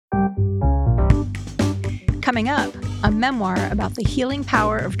Coming up, a memoir about the healing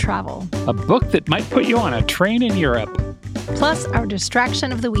power of travel. A book that might put you on a train in Europe. Plus, our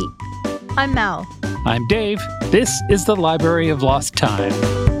distraction of the week. I'm Mel. I'm Dave. This is the Library of Lost Time.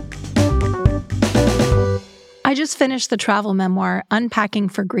 I just finished the travel memoir, Unpacking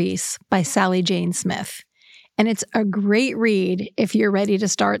for Greece by Sally Jane Smith. And it's a great read if you're ready to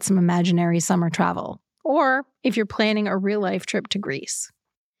start some imaginary summer travel, or if you're planning a real-life trip to Greece.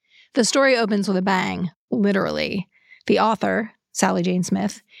 The story opens with a bang, literally. The author, Sally Jane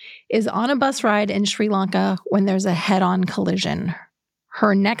Smith, is on a bus ride in Sri Lanka when there's a head-on collision.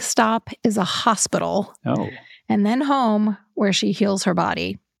 Her next stop is a hospital, and then home, where she heals her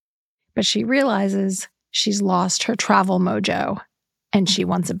body. But she realizes she's lost her travel mojo, and she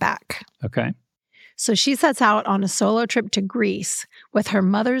wants it back. Okay. So she sets out on a solo trip to Greece with her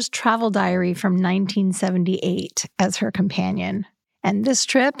mother's travel diary from 1978 as her companion. And this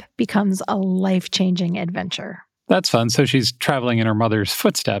trip becomes a life-changing adventure. That's fun. So she's traveling in her mother's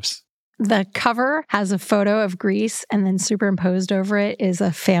footsteps. The cover has a photo of Greece, and then superimposed over it is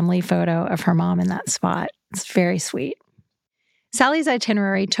a family photo of her mom in that spot. It's very sweet. Sally's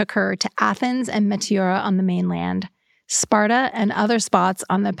itinerary took her to Athens and Meteora on the mainland, Sparta and other spots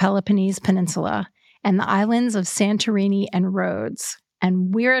on the Peloponnese Peninsula, and the islands of Santorini and Rhodes.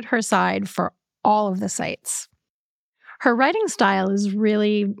 And we're at her side for all of the sites. Her writing style is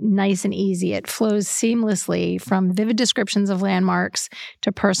really nice and easy. It flows seamlessly from vivid descriptions of landmarks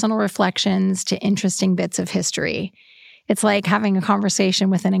to personal reflections to interesting bits of history. It's like having a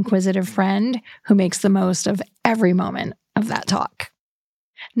conversation with an inquisitive friend who makes the most of every moment of that talk.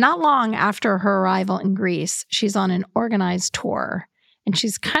 Not long after her arrival in Greece, she's on an organized tour, and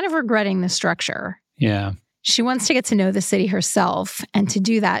she's kind of regretting the structure. Yeah. She wants to get to know the city herself, and to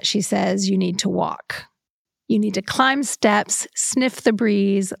do that, she says, you need to walk. You need to climb steps, sniff the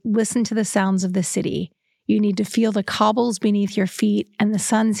breeze, listen to the sounds of the city. You need to feel the cobbles beneath your feet and the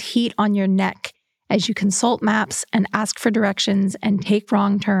sun's heat on your neck as you consult maps and ask for directions and take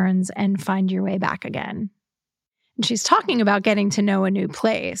wrong turns and find your way back again. And she's talking about getting to know a new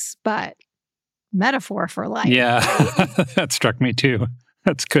place, but metaphor for life. Yeah, that struck me too.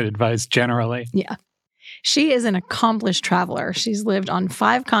 That's good advice generally. Yeah. She is an accomplished traveler. She's lived on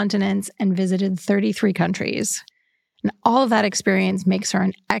 5 continents and visited 33 countries. And all of that experience makes her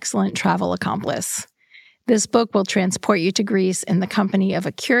an excellent travel accomplice. This book will transport you to Greece in the company of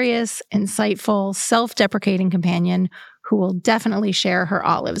a curious, insightful, self-deprecating companion who will definitely share her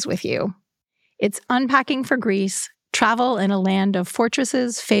olives with you. It's Unpacking for Greece, Travel in a Land of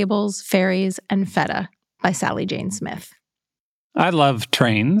Fortresses, Fables, Fairies, and Feta by Sally Jane Smith. I love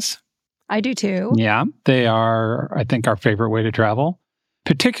trains. I do too. Yeah, they are, I think, our favorite way to travel,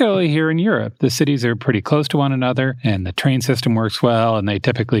 particularly here in Europe. The cities are pretty close to one another, and the train system works well, and they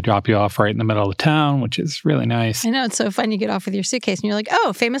typically drop you off right in the middle of the town, which is really nice. I know, it's so fun. You get off with your suitcase, and you're like,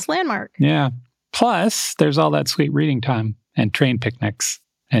 oh, famous landmark. Yeah. Plus, there's all that sweet reading time and train picnics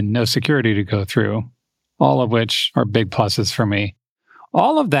and no security to go through, all of which are big pluses for me.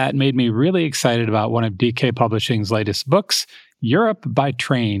 All of that made me really excited about one of DK Publishing's latest books, Europe by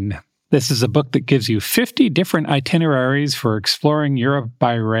Train. This is a book that gives you 50 different itineraries for exploring Europe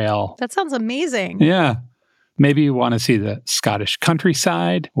by rail. That sounds amazing. Yeah. Maybe you want to see the Scottish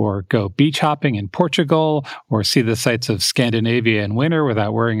countryside, or go beach hopping in Portugal, or see the sights of Scandinavia in winter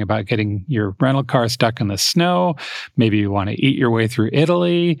without worrying about getting your rental car stuck in the snow. Maybe you want to eat your way through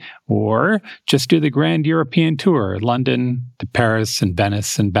Italy, or just do the grand European tour, London to Paris and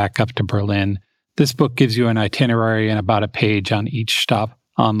Venice and back up to Berlin. This book gives you an itinerary and about a page on each stop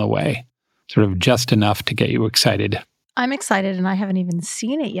on the way, sort of just enough to get you excited. I'm excited, and I haven't even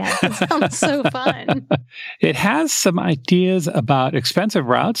seen it yet. It sounds so fun. It has some ideas about expensive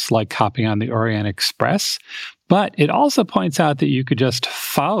routes, like hopping on the Orient Express, but it also points out that you could just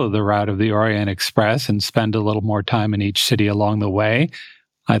follow the route of the Orient Express and spend a little more time in each city along the way.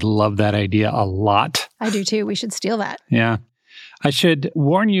 I love that idea a lot. I do too. We should steal that. Yeah. I should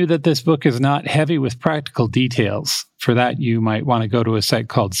warn you that this book is not heavy with practical details. For that, you might want to go to a site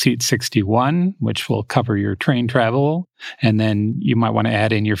called Seat 61, which will cover your train travel. And then you might want to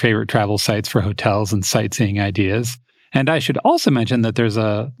add in your favorite travel sites for hotels and sightseeing ideas. And I should also mention that there's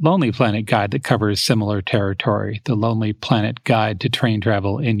a Lonely Planet guide that covers similar territory, the Lonely Planet Guide to Train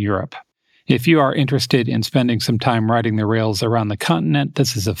Travel in Europe. If you are interested in spending some time riding the rails around the continent,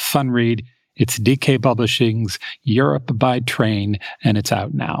 this is a fun read. It's DK Publishing's Europe by Train, and it's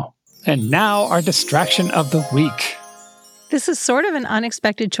out now. And now our distraction of the week. This is sort of an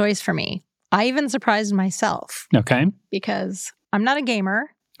unexpected choice for me. I even surprised myself. Okay. Because I'm not a gamer.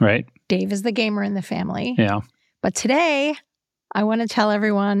 Right. Dave is the gamer in the family. Yeah. But today, I want to tell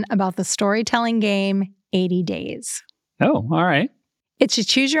everyone about the storytelling game 80 Days. Oh, all right. It's a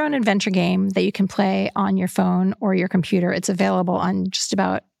choose-your-own adventure game that you can play on your phone or your computer. It's available on just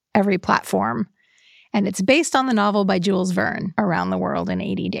about every platform. And it's based on the novel by Jules Verne, Around the World in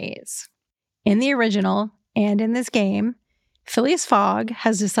 80 Days. In the original and in this game, Phileas Fogg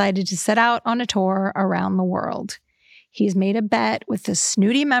has decided to set out on a tour around the world. He's made a bet with the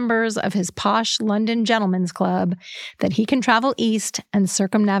snooty members of his posh London Gentlemen's Club that he can travel east and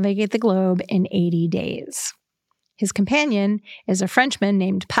circumnavigate the globe in 80 days. His companion is a Frenchman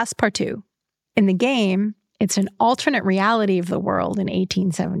named Passepartout. In the game, it's an alternate reality of the world in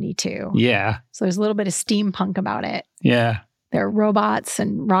 1872. Yeah. So there's a little bit of steampunk about it. Yeah. There are robots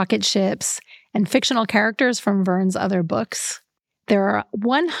and rocket ships and fictional characters from Verne's other books. There are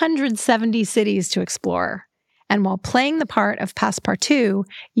 170 cities to explore. And while playing the part of Passepartout,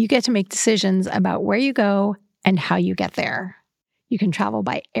 you get to make decisions about where you go and how you get there. You can travel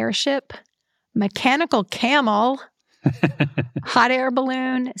by airship, mechanical camel, hot air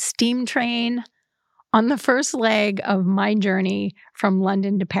balloon, steam train. On the first leg of my journey from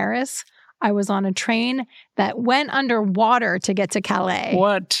London to Paris, I was on a train that went underwater to get to Calais.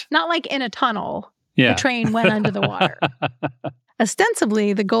 What? Not like in a tunnel. Yeah. The train went under the water.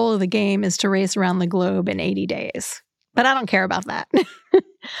 Ostensibly, the goal of the game is to race around the globe in 80 days. But I don't care about that.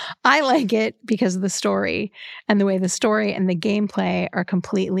 I like it because of the story and the way the story and the gameplay are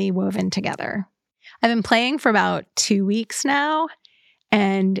completely woven together. I've been playing for about 2 weeks now,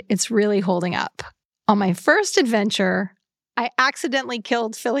 and it's really holding up. On my first adventure, I accidentally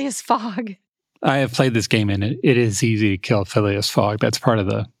killed Phileas Fogg. I have played this game, and it is easy to kill Phileas Fogg. That's part of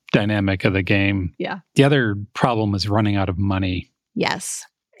the dynamic of the game. Yeah. The other problem is running out of money. Yes.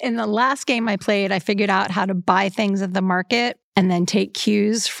 In the last game I played, I figured out how to buy things at the market and then take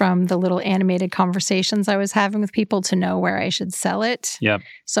cues from the little animated conversations I was having with people to know where I should sell it. Yep.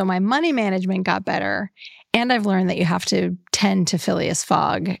 So my money management got better. And I've learned that you have to tend to Phileas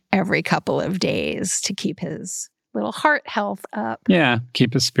Fogg every couple of days to keep his little heart health up. Yeah,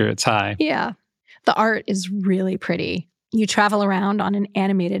 keep his spirits high. Yeah. The art is really pretty. You travel around on an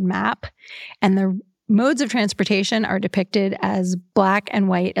animated map, and the modes of transportation are depicted as black and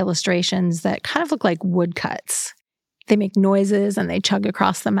white illustrations that kind of look like woodcuts. They make noises and they chug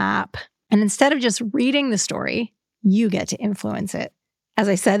across the map. And instead of just reading the story, you get to influence it. As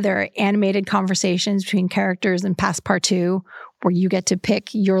I said, there are animated conversations between characters and Passepartout where you get to pick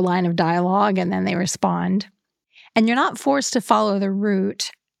your line of dialogue and then they respond. And you're not forced to follow the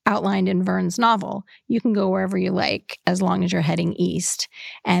route outlined in Verne's novel. You can go wherever you like as long as you're heading east.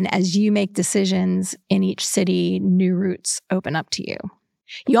 And as you make decisions in each city, new routes open up to you.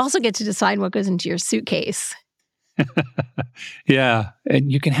 You also get to decide what goes into your suitcase. Yeah.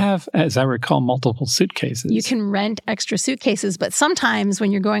 And you can have, as I recall, multiple suitcases. You can rent extra suitcases, but sometimes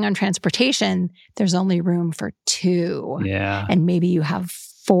when you're going on transportation, there's only room for 2. Yeah. And maybe you have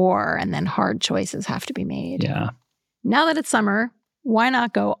 4, and then hard choices have to be made. Yeah. Now that it's summer, why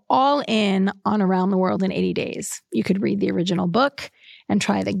not go all in on Around the World in 80 Days? You could read the original book and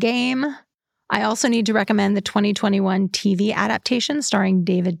try the game. I also need to recommend the 2021 TV adaptation starring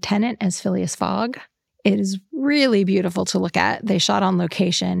David Tennant as Phileas Fogg. It is really beautiful to look at. They shot on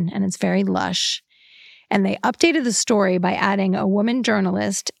location, and it's very lush. And they updated the story by adding a woman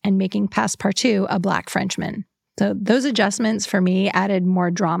journalist and making Passepartout a Black Frenchman. So those adjustments, for me, added more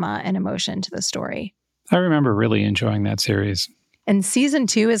drama and emotion to the story. I remember really enjoying that series. And season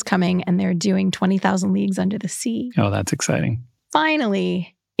 2 is coming, and they're doing 20,000 Leagues Under the Sea. Oh, that's exciting.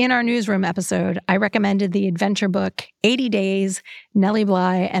 Finally, in our newsroom episode, I recommended the adventure book 80 Days, Nellie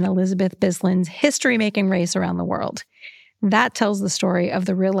Bly and Elizabeth Bisland's history-making race around the world. That tells the story of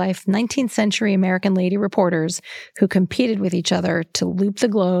the real-life 19th century American lady reporters who competed with each other to loop the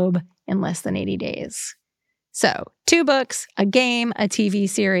globe in less than 80 days. So, 2 books, a game, a TV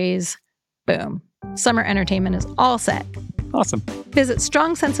series, boom. Summer entertainment is all set. Awesome. Visit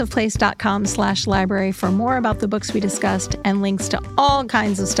strongsenseofplace.com/library for more about the books we discussed and links to all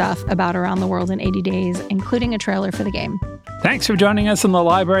kinds of stuff about Around the World in 80 Days, including a trailer for the game. Thanks for joining us in the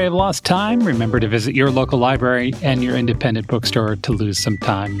Library of Lost Time. Remember to visit your local library and your independent bookstore to lose some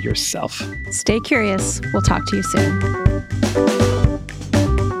time yourself. Stay curious. We'll talk to you soon.